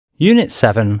Unit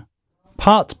 7,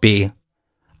 Part B,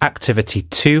 Activity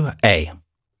 2A.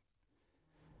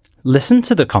 Listen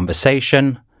to the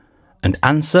conversation and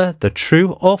answer the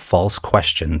true or false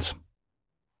questions.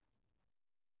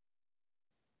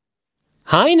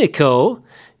 Hi, Nicole.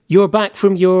 You're back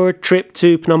from your trip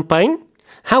to Phnom Penh?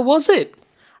 How was it?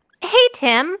 Hey,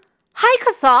 Tim. Hi,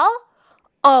 Kasal.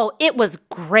 Oh, it was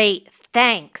great,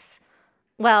 thanks.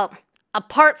 Well,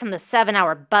 apart from the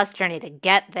 7-hour bus journey to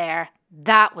get there,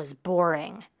 that was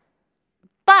boring.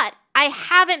 But I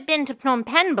haven't been to Phnom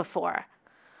Penh before.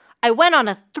 I went on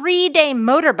a 3-day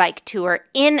motorbike tour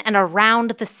in and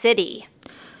around the city.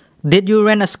 Did you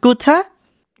rent a scooter?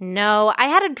 No, I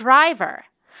had a driver.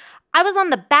 I was on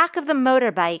the back of the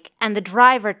motorbike and the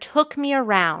driver took me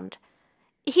around.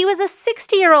 He was a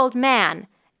 60-year-old man,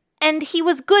 and he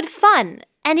was good fun,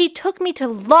 and he took me to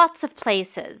lots of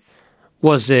places.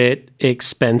 Was it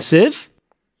expensive?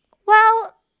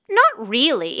 Well, not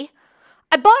really.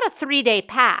 I bought a 3-day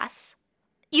pass.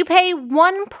 You pay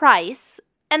one price,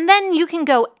 and then you can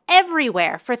go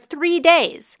everywhere for 3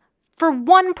 days for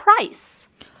one price.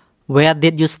 Where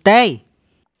did you stay?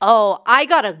 Oh, I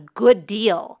got a good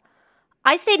deal.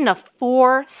 I stayed in a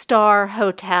 4-star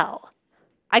hotel.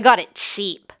 I got it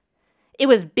cheap. It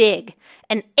was big,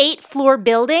 an 8-floor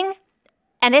building,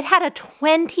 and it had a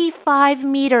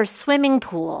 25-meter swimming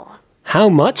pool. How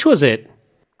much was it?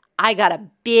 I got a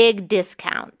big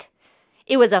discount.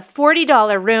 It was a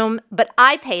 $40 room, but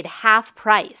I paid half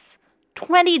price,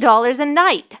 $20 a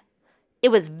night. It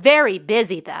was very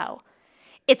busy, though.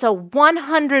 It's a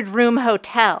 100-room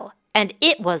hotel, and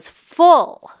it was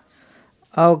full.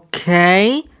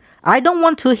 Okay. I don't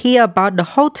want to hear about the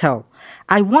hotel.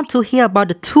 I want to hear about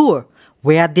the tour.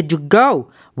 Where did you go?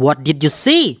 What did you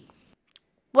see?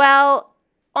 Well,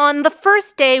 on the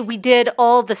first day, we did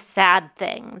all the sad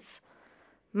things.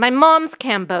 My mom's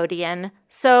Cambodian,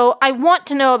 so I want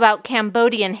to know about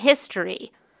Cambodian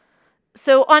history.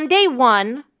 So on day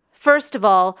 1, first of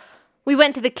all, we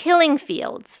went to the killing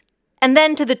fields, and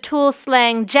then to the Tuol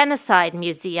Sleng Genocide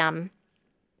Museum.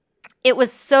 It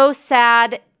was so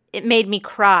sad, it made me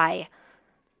cry.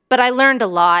 But I learned a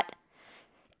lot.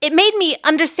 It made me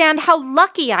understand how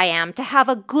lucky I am to have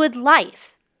a good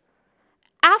life.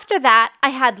 After that, I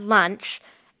had lunch,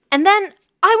 and then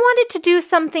I wanted to do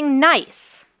something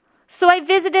nice. So I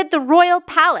visited the Royal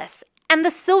Palace and the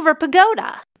Silver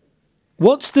Pagoda.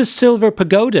 What's the Silver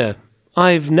Pagoda?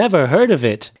 I've never heard of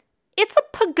it. It's a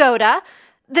pagoda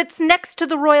that's next to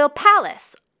the Royal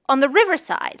Palace on the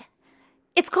riverside.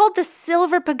 It's called the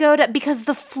Silver Pagoda because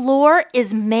the floor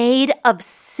is made of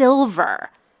silver.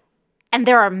 And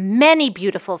there are many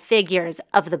beautiful figures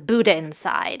of the Buddha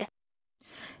inside.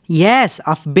 Yes,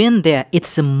 I've been there.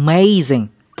 It's amazing.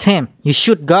 Tim, you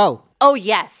should go. Oh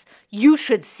yes, you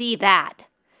should see that.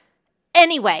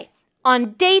 Anyway,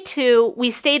 on day 2,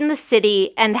 we stayed in the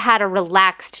city and had a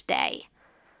relaxed day.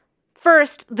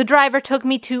 First, the driver took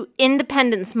me to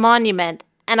Independence Monument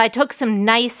and I took some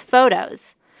nice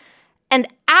photos. And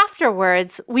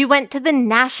afterwards, we went to the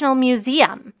National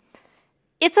Museum.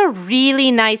 It's a really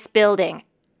nice building,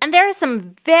 and there are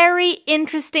some very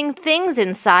interesting things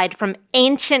inside from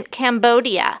ancient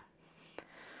Cambodia.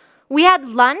 We had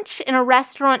lunch in a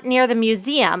restaurant near the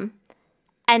museum,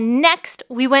 and next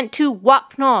we went to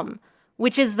Wat Phnom,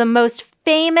 which is the most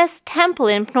famous temple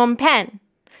in Phnom Penh.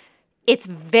 It's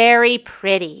very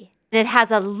pretty, and it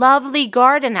has a lovely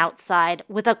garden outside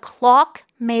with a clock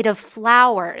made of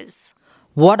flowers.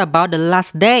 What about the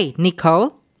last day,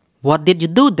 Nicole? What did you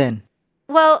do then?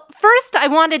 Well, first I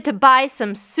wanted to buy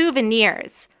some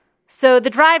souvenirs, so the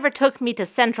driver took me to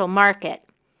Central Market.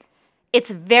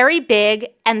 It's very big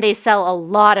and they sell a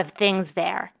lot of things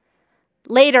there.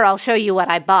 Later I'll show you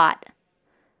what I bought.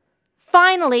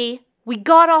 Finally, we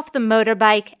got off the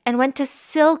motorbike and went to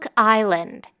Silk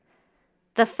Island.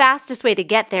 The fastest way to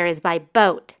get there is by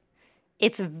boat.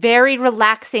 It's very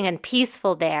relaxing and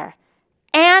peaceful there.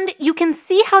 And you can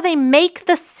see how they make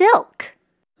the silk.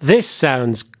 This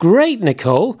sounds great,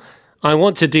 Nicole. I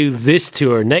want to do this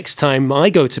tour next time I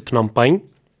go to Phnom Penh.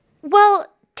 Well,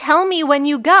 tell me when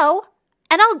you go,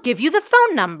 and I'll give you the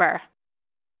phone number.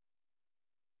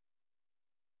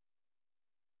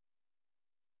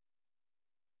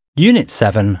 Unit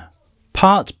 7,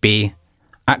 Part B,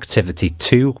 Activity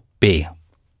 2B.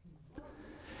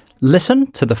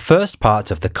 Listen to the first part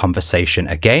of the conversation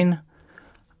again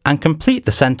and complete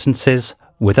the sentences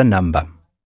with a number.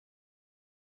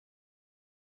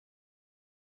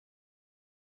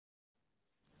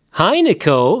 Hi,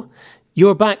 Nicole.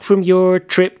 You're back from your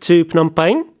trip to Phnom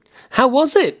Penh? How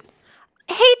was it?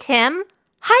 Hey, Tim.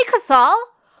 Hi, Kasal.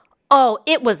 Oh,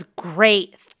 it was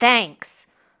great, thanks.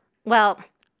 Well,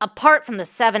 apart from the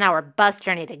 7-hour bus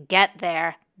journey to get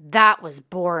there, that was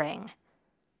boring.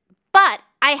 But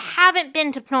I haven't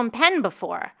been to Phnom Penh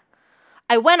before.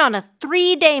 I went on a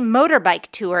 3-day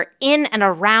motorbike tour in and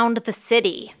around the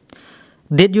city.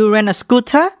 Did you rent a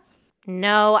scooter?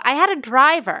 No, I had a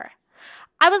driver.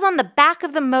 I was on the back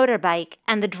of the motorbike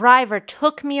and the driver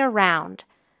took me around.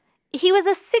 He was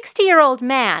a 60-year-old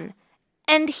man,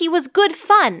 and he was good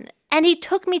fun, and he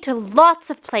took me to lots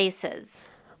of places.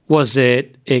 Was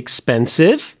it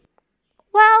expensive?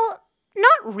 Well,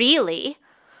 not really.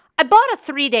 I bought a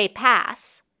 3-day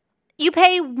pass. You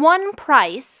pay one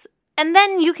price, and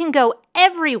then you can go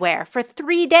everywhere for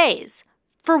 3 days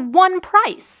for one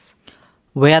price.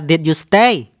 Where did you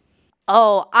stay?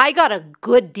 Oh, I got a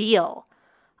good deal.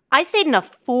 I stayed in a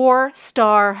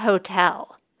 4-star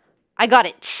hotel. I got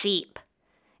it cheap.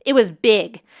 It was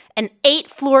big, an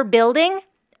 8-floor building,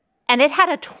 and it had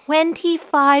a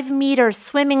 25-meter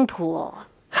swimming pool.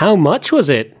 How much was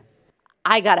it?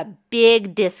 I got a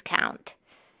big discount.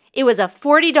 It was a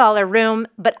 $40 room,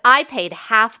 but I paid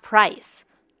half price,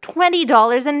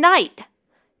 $20 a night.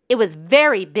 It was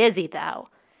very busy, though.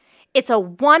 It's a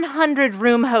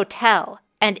 100-room hotel,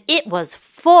 and it was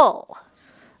full.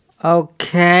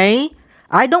 Okay.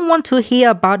 I don't want to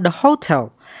hear about the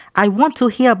hotel. I want to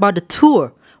hear about the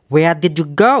tour. Where did you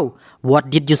go? What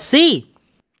did you see?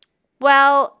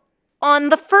 Well, on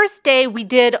the first day, we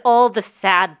did all the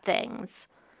sad things.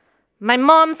 My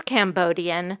mom's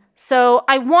Cambodian, so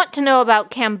I want to know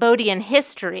about Cambodian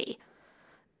history.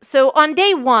 So on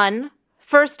day 1,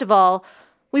 first of all,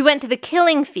 we went to the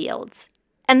killing fields,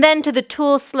 and then to the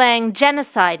Tuol Sleng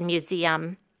Genocide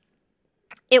Museum.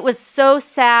 It was so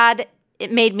sad,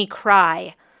 it made me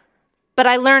cry. But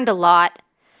I learned a lot.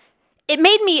 It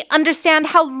made me understand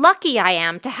how lucky I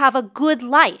am to have a good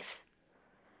life.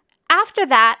 After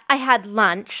that, I had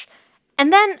lunch,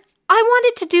 and then I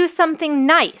wanted to do something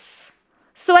nice.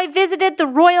 So I visited the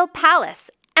Royal Palace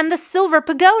and the Silver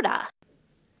Pagoda.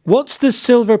 What's the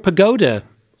Silver Pagoda?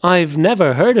 I've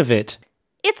never heard of it.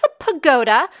 It's a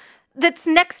pagoda that's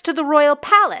next to the Royal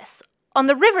Palace on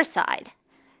the riverside.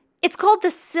 It's called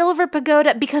the Silver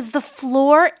Pagoda because the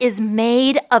floor is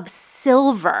made of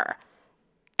silver.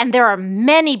 And there are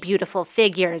many beautiful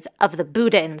figures of the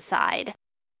Buddha inside.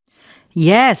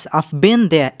 Yes, I've been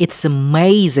there. It's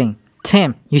amazing.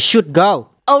 Tim, you should go.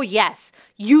 Oh yes,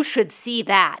 you should see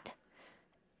that.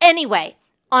 Anyway,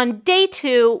 on day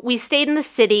 2, we stayed in the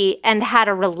city and had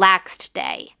a relaxed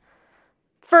day.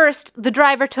 First, the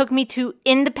driver took me to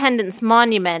Independence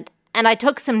Monument, and I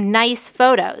took some nice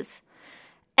photos.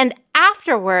 And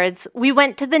afterwards, we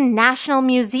went to the National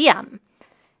Museum.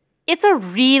 It's a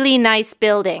really nice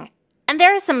building, and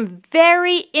there are some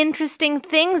very interesting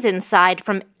things inside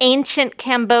from ancient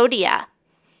Cambodia.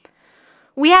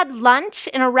 We had lunch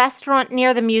in a restaurant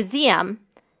near the museum,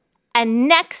 and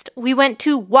next we went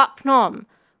to Wat Phnom,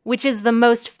 which is the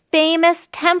most famous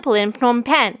temple in Phnom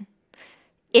Penh.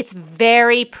 It's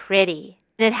very pretty,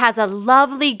 and it has a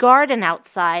lovely garden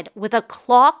outside with a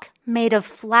clock made of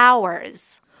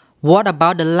flowers. What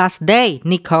about the last day,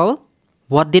 Nicole?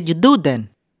 What did you do then?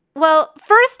 Well,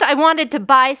 first I wanted to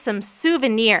buy some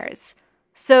souvenirs,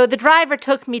 so the driver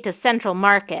took me to Central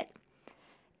Market.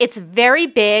 It's very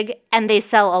big, and they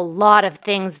sell a lot of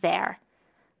things there.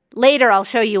 Later I'll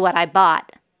show you what I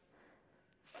bought.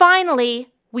 Finally,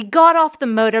 we got off the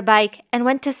motorbike and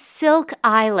went to Silk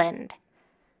Island.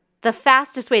 The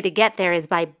fastest way to get there is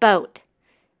by boat.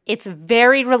 It's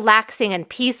very relaxing and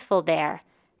peaceful there.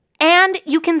 And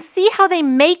you can see how they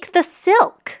make the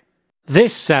silk.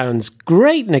 This sounds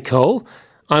great, Nicole.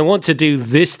 I want to do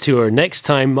this tour next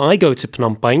time I go to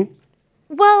Phnom Penh.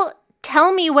 Well,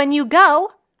 tell me when you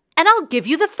go, and I'll give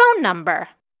you the phone number.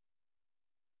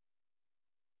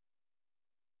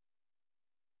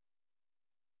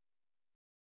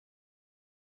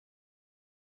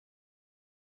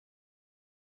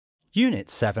 Unit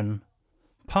 7,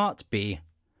 Part B,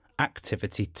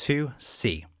 Activity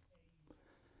 2C.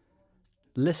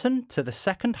 Listen to the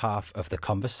second half of the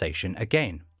conversation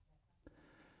again.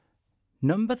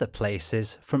 Number the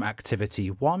places from Activity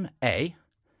 1A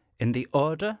in the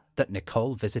order that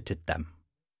Nicole visited them.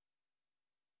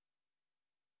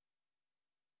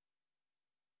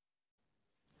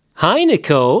 Hi,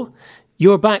 Nicole.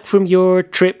 You're back from your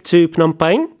trip to Phnom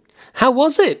Penh? How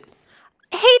was it?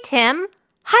 Hey, Tim.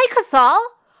 Hi, Kasal.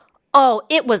 Oh,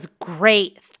 it was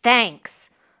great, thanks.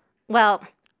 Well,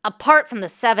 apart from the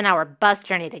 7-hour bus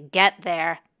journey to get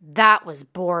there, that was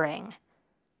boring.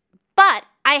 But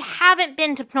I haven't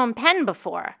been to Phnom Penh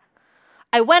before.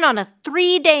 I went on a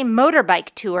 3-day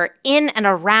motorbike tour in and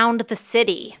around the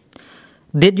city.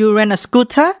 Did you rent a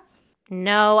scooter?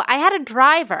 No, I had a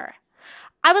driver.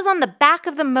 I was on the back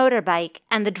of the motorbike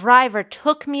and the driver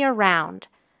took me around.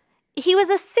 He was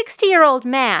a 60-year-old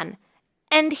man,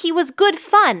 and he was good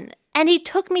fun, and he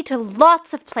took me to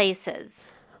lots of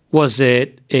places. Was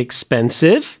it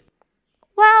expensive?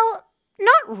 Well,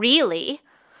 not really.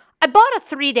 I bought a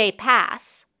 3-day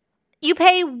pass. You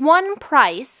pay one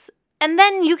price, and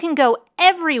then you can go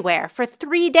everywhere for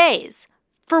 3 days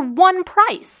for one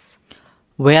price.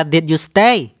 Where did you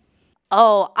stay?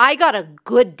 Oh, I got a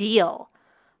good deal.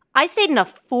 I stayed in a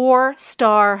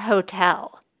 4-star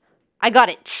hotel. I got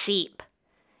it cheap.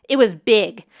 It was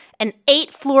big, an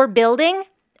 8-floor building,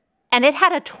 and it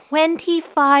had a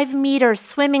 25-meter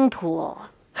swimming pool.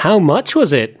 How much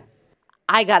was it?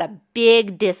 I got a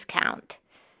big discount.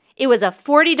 It was a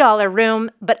 $40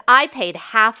 room, but I paid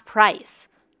half price,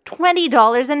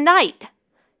 $20 a night.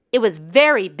 It was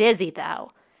very busy,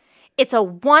 though. It's a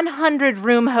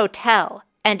 100-room hotel,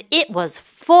 and it was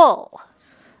full.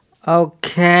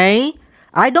 Okay.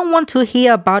 I don't want to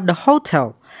hear about the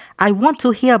hotel. I want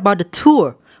to hear about the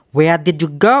tour. Where did you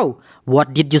go?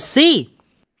 What did you see?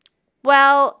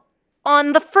 Well,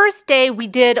 on the first day, we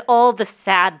did all the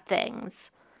sad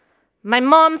things. My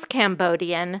mom's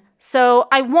Cambodian, so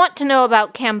I want to know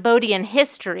about Cambodian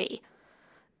history.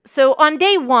 So on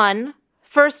day 1,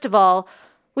 first of all,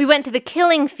 we went to the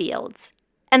killing fields,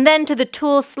 and then to the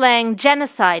Tuol Sleng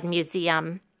Genocide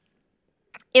Museum.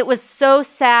 It was so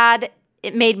sad,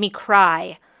 it made me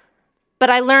cry. But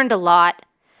I learned a lot.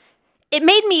 It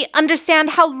made me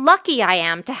understand how lucky I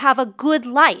am to have a good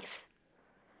life.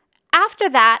 After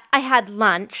that, I had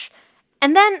lunch,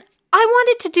 and then I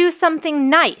wanted to do something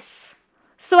nice.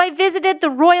 So I visited the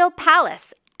Royal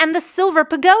Palace and the Silver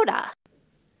Pagoda.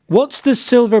 What's the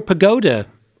Silver Pagoda?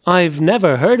 I've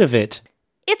never heard of it.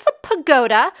 It's a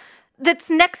pagoda that's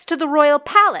next to the Royal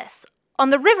Palace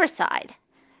on the riverside.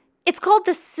 It's called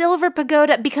the Silver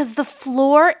Pagoda because the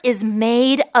floor is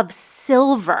made of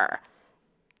silver.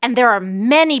 And there are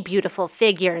many beautiful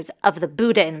figures of the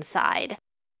Buddha inside.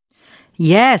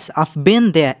 Yes, I've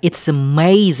been there. It's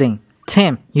amazing.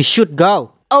 Tim, you should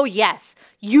go. Oh yes,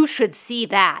 you should see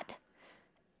that.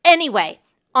 Anyway,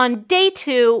 on day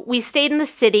 2, we stayed in the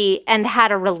city and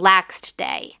had a relaxed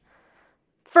day.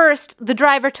 First, the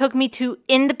driver took me to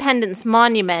Independence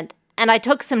Monument and I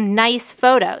took some nice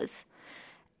photos.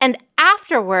 And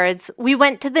afterwards, we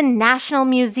went to the National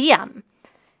Museum.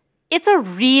 It's a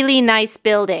really nice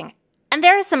building, and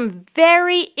there are some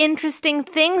very interesting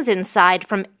things inside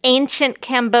from ancient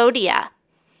Cambodia.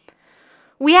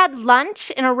 We had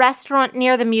lunch in a restaurant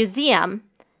near the museum,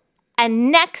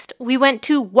 and next we went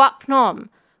to Wat Phnom,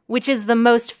 which is the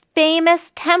most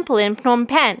famous temple in Phnom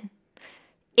Penh.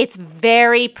 It's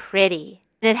very pretty,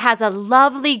 and it has a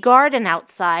lovely garden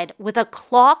outside with a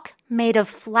clock made of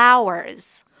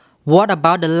flowers. What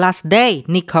about the last day,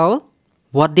 Nicole?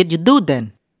 What did you do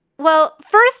then? Well,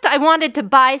 first I wanted to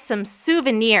buy some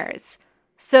souvenirs,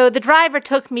 so the driver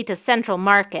took me to Central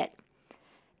Market.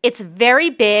 It's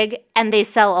very big and they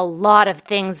sell a lot of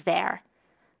things there.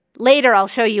 Later I'll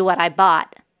show you what I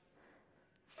bought.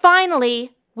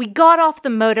 Finally, we got off the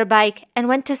motorbike and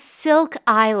went to Silk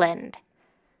Island.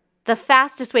 The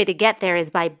fastest way to get there is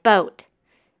by boat.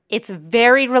 It's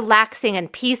very relaxing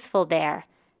and peaceful there.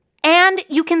 And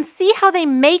you can see how they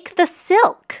make the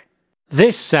silk.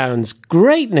 This sounds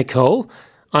great, Nicole.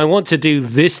 I want to do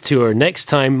this tour next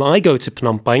time I go to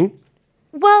Phnom Penh.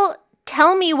 Well,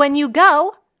 tell me when you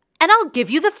go, and I'll give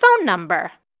you the phone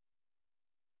number.